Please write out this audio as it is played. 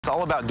It's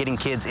all about getting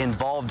kids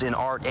involved in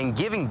art and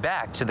giving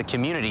back to the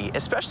community,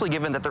 especially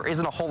given that there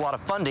isn't a whole lot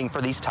of funding for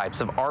these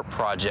types of art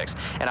projects.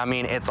 And I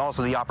mean, it's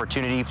also the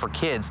opportunity for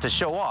kids to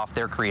show off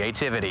their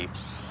creativity.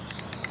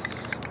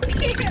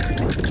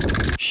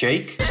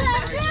 Shake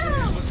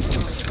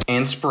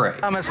and spray.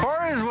 As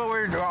far as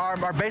what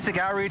our basic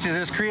outreach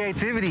is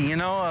creativity, you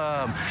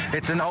know,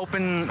 it's an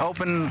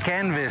open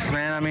canvas,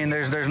 man. I mean,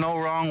 there's no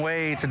wrong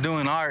way to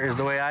doing art is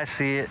the way I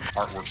see it.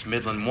 Artworks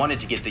Midland wanted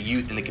to get the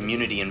youth in the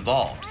community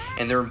involved,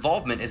 and their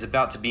involvement is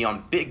about to be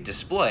on big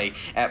display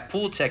at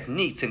Pool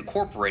Techniques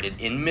Incorporated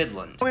in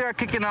Midland. We are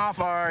kicking off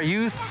our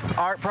youth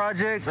art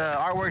project,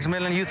 Artworks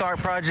Midland Youth Art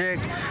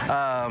Project.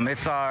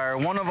 It's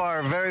one of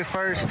our very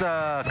first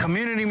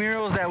community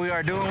murals that we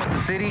are doing with the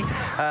city,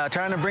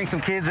 trying to bring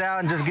some kids out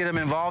and just get them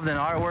involved in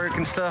artwork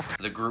and stuff.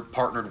 The group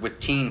partnered with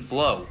Teen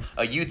Flow,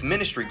 a youth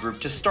ministry group,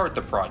 to start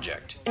the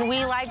project. And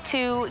we like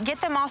to get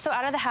them also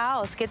out of the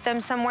house, get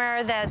them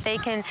somewhere that they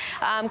can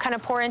kind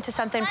of pour into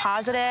something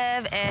positive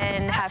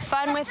and have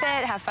fun with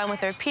it, have fun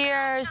with their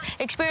peers,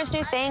 experience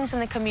new things in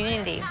the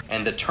community.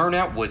 And the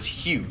turnout was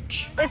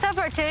huge. It's an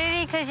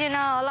opportunity because, you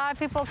know, a lot of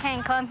people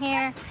can't come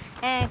here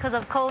and because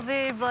of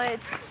COVID, but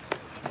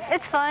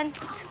it's fun.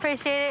 It's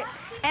appreciated.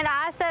 And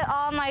I asked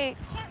all my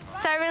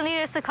servant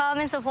leaders to come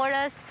and support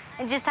us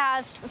and just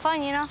have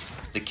fun, you know.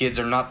 The kids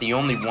are not the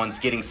only ones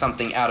getting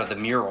something out of the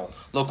mural.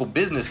 Local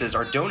businesses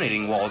are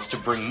donating walls to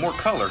bring more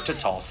color to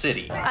Tall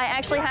City. I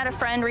actually had a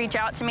friend reach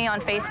out to me on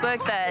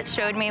Facebook that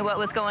showed me what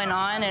was going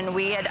on, and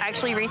we had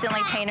actually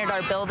recently painted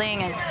our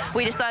building, and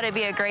we just thought it'd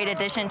be a great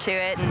addition to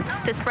it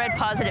and to spread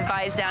positive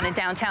vibes down in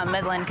downtown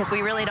Midland because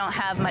we really don't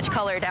have much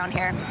color down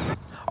here.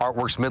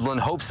 Artworks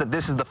Midland hopes that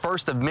this is the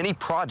first of many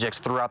projects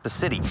throughout the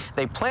city.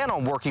 They plan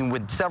on working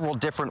with several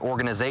different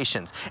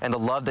organizations. And the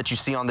love that you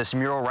see on this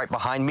mural right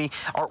behind me,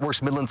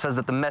 Artworks Midland says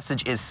that the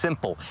message is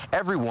simple.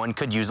 Everyone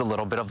could use a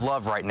little bit of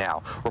love right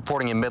now.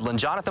 Reporting in Midland,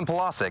 Jonathan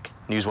Polasic,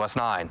 News West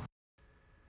 9.